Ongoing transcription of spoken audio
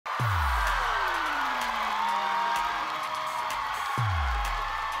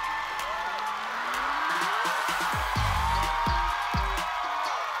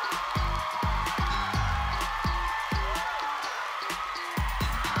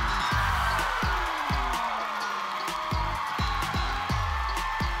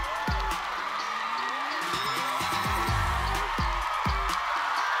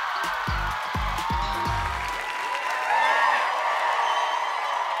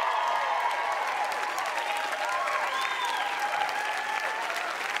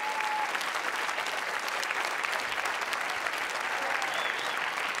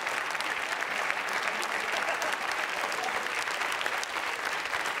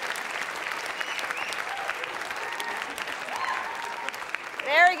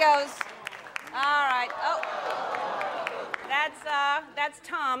goes. All right. Oh, that's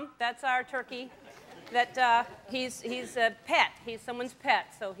Tom. That's our turkey. That he's a pet. He's someone's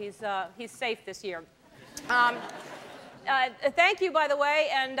pet, so he's safe this year. Thank you, by the way,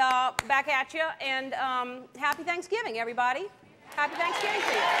 and back at you. And happy Thanksgiving, everybody. Happy Thanksgiving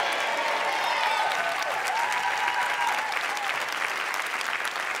to you.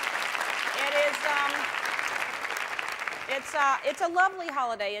 It's a lovely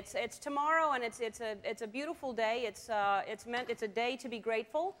holiday. It's tomorrow, and it's a beautiful day. It's a day to be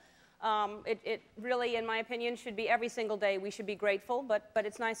grateful. It really, in my opinion, should be every single day we should be grateful. But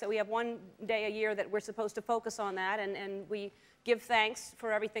it's nice that we have one day a year that we're supposed to focus on that, and we give thanks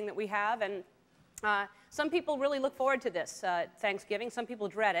for everything that we have. And some people really look forward to this Thanksgiving. Some people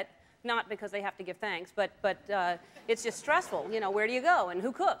dread it, not because they have to give thanks, but it's just stressful. You know, where do you go and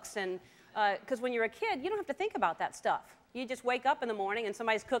who cooks? And because when you're a kid, you don't have to think about that stuff. You just wake up in the morning and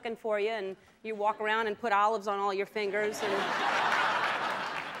somebody's cooking for you, and you walk around and put olives on all your fingers and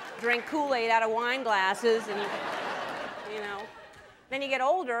drink Kool-Aid out of wine glasses, and you know. Then you get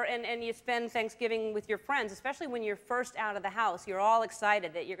older and you spend Thanksgiving with your friends, especially when you're first out of the house. You're all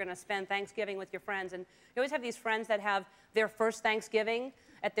excited that you're going to spend Thanksgiving with your friends, and you always have these friends that have their first Thanksgiving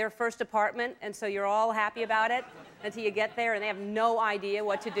at their first apartment, and so you're all happy about it until you get there and they have no idea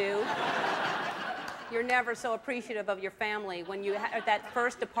what to do. You're never so appreciative of your family when you at that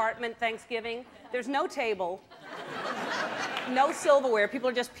first apartment Thanksgiving. There's no table, no silverware. People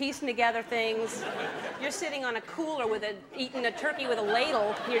are just piecing together things. You're sitting on a cooler eating a turkey with a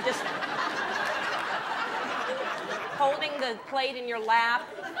ladle. You're just holding the plate in your lap,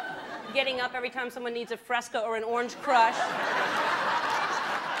 getting up every time someone needs a Fresca or an Orange Crush.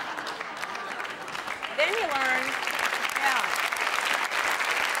 Then you learn, yeah.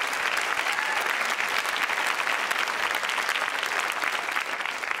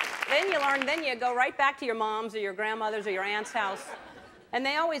 Then you go right back to your mom's or your grandmother's or your aunt's house. And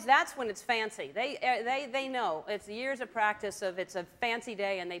that's when it's fancy. They know. It's years of practice of it's a fancy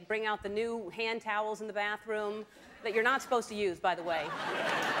day, and they bring out the new hand towels in the bathroom that you're not supposed to use, by the way.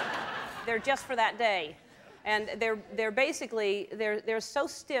 They're just for that day. And they're basically, they're so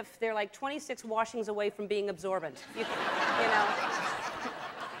stiff, they're like 26 washings away from being absorbent. You know.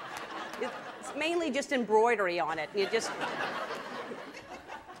 It's mainly just embroidery on it.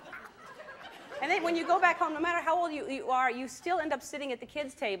 And then when you go back home, no matter how old you are, you still end up sitting at the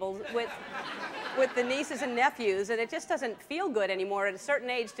kids' tables with the nieces and nephews, and it just doesn't feel good anymore at a certain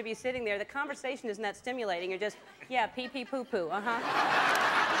age to be sitting there. The conversation isn't that stimulating. You're just, yeah, pee-pee, poo-poo,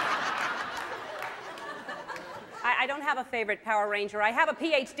 I don't have a favorite Power Ranger. I have a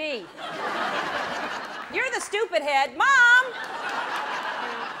PhD. You're the stupid head. Mom!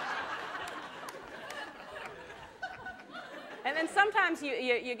 And then sometimes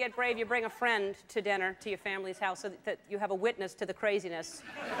you get brave, you bring a friend to dinner to your family's house so that you have a witness to the craziness.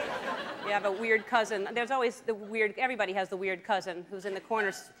 You have a weird cousin. There's always everybody has the weird cousin who's in the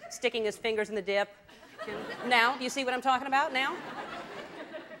corner sticking his fingers in the dip. Now, do you see what I'm talking about now?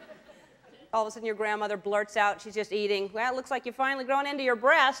 All of a sudden your grandmother blurts out, she's just eating, well, it looks like you've finally grown into your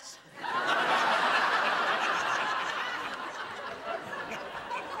breasts.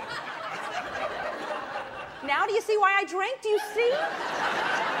 Now do you see why I drink? Do you see?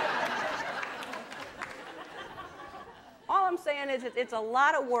 All I'm saying is it's a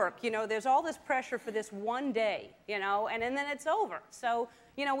lot of work. You know, there's all this pressure for this one day, you know, and then it's over. So,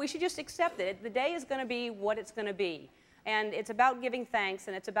 you know, we should just accept it. The day is going to be what it's going to be. And it's about giving thanks,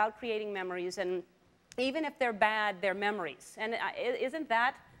 and it's about creating memories. And even if they're bad, they're memories. And isn't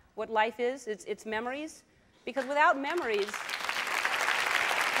that what life is? It's memories? Because without memories,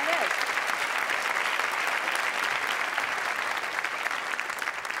 it is.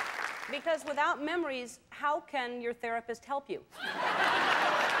 Because without memories, how can your therapist help you?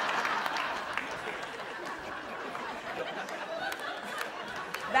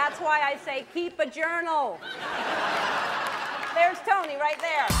 That's why I say keep a journal. There's Tony right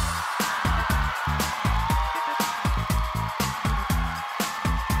there.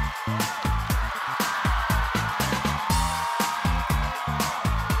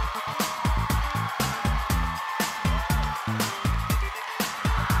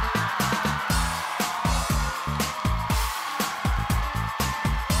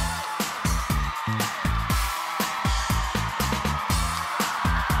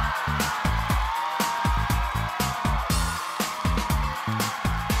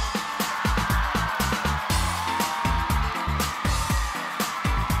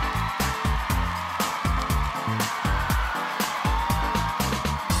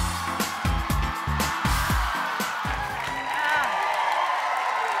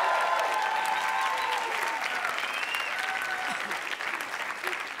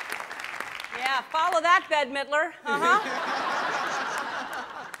 Bette Midler. Uh-huh.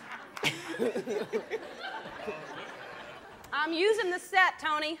 I'm using the set,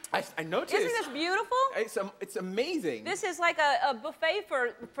 Tony. I noticed. Isn't this beautiful? It's amazing. This is like a buffet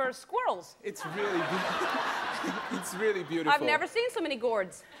for squirrels. It's really it's really beautiful. I've never seen so many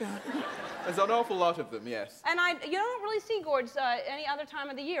gourds. There's an awful lot of them, yes. And you don't really see gourds any other time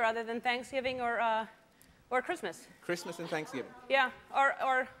of the year other than Thanksgiving or Christmas. Christmas and Thanksgiving. Yeah,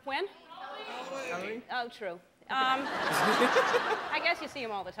 or when? Halloween? Oh, true. I guess you see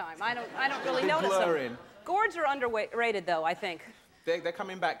them all the time. I don't really notice blur them. in. Gourds are underrated, though, I think. They're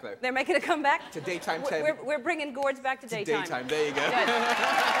coming back, though. They're making a comeback? To daytime TV. We're bringing gourds back to daytime. Daytime, there you go. Good.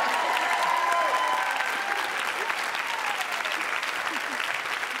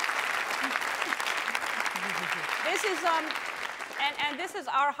 This is, and this is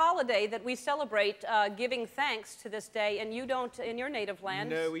our holiday that we celebrate giving thanks to this day, and you don't in your native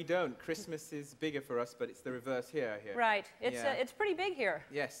land. No, we don't. Christmas is bigger for us, but it's the reverse here. Right. It's pretty big here.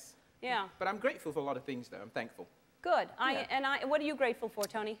 Yes. Yeah. But I'm grateful for a lot of things, though. I'm thankful. Good. Yeah. What are you grateful for,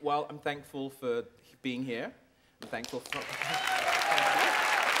 Tony? Well, I'm thankful for being here. I'm thankful for...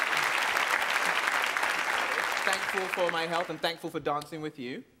 thankful for my health. I'm thankful for dancing with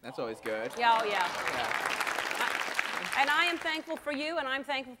you. That's always good. Yeah, oh, yeah. And I am thankful for you, and I'm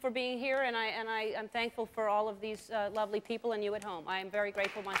thankful for being here, and I'm thankful for all of these lovely people and you at home. I am very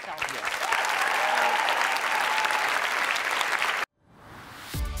grateful myself. Yes.